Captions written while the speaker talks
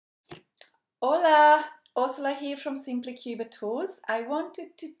Hola, Orsolya here from Simply Cuba Tours. I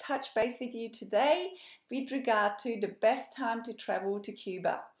wanted to touch base with you today with regard to the best time to travel to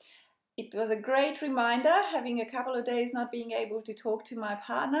Cuba. It was a great reminder having a couple of days not being able to talk to my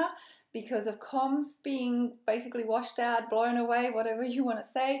partner because of comms being basically washed out, blown away, whatever you want to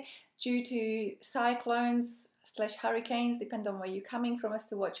say, due to cyclones / hurricanes, depending on where you're coming from as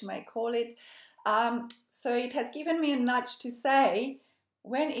to what you may call it. So it has given me a nudge to say,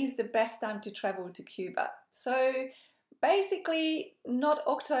 when is the best time to travel to Cuba? So basically not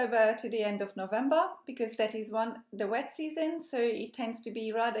October to the end of November, because that is the wet season, so it tends to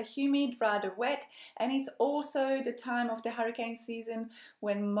be rather humid, rather wet, and it's also the time of the hurricane season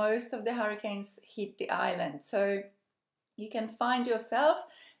when most of the hurricanes hit the island. So you can find yourself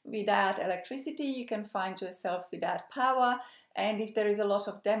without electricity, you can find yourself without power, and if there is a lot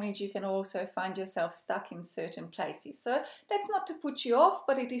of damage, you can also find yourself stuck in certain places. So that's not to put you off,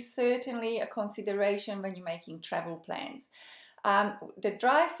 but it is certainly a consideration when you're making travel plans. The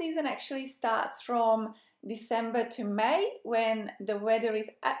dry season actually starts from December to May, when the weather is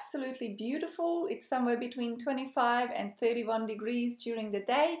absolutely beautiful. It's somewhere between 25 and 31 degrees during the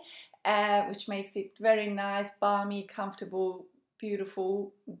day, which makes it very nice, balmy, comfortable,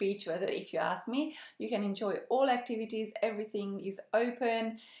 beautiful beach weather, if you ask me. You can enjoy all activities, everything is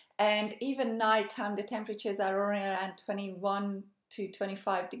open, and even nighttime the temperatures are only around 21 to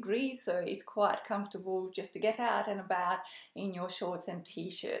 25 degrees, so it's quite comfortable just to get out and about in your shorts and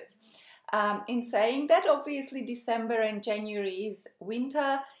t-shirts. In saying that, obviously December and January is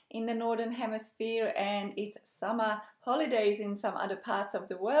winter in the Northern Hemisphere and it's summer holidays in some other parts of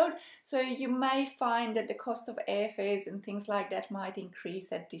the world, so you may find that the cost of airfares and things like that might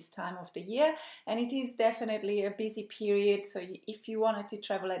increase at this time of the year, and it is definitely a busy period, so if you wanted to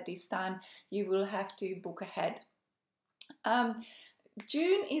travel at this time you will have to book ahead.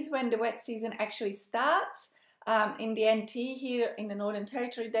 June is when the wet season actually starts. In the NT here in the Northern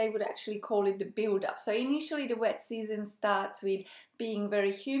Territory, they would actually call it the build-up. So initially the wet season starts with being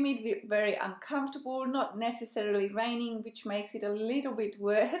very humid, very uncomfortable, not necessarily raining, which makes it a little bit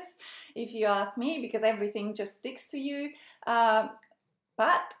worse if you ask me, because everything just sticks to you.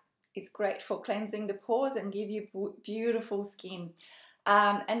 But it's great for cleansing the pores and give you beautiful skin.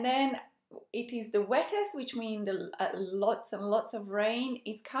 And then it is the wettest, which means lots and lots of rain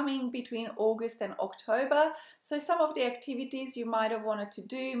is coming between August and October. So some of the activities you might have wanted to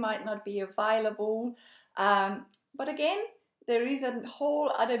do might not be available. But again, there is a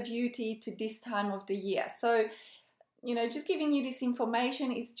whole other beauty to this time of the year. So, you know, just giving you this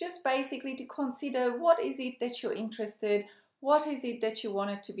information, it's just basically to consider what is it that you're interested, what is it that you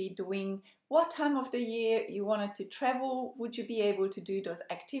wanted to be doing, what time of the year you wanted to travel, would you be able to do those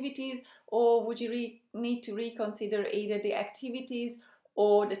activities, or would you need to reconsider either the activities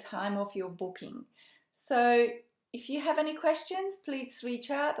or the time of your booking. So if you have any questions, please reach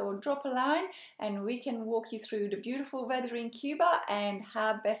out or drop a line and we can walk you through the beautiful weather in Cuba and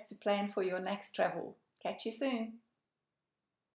how best to plan for your next travel. Catch you soon.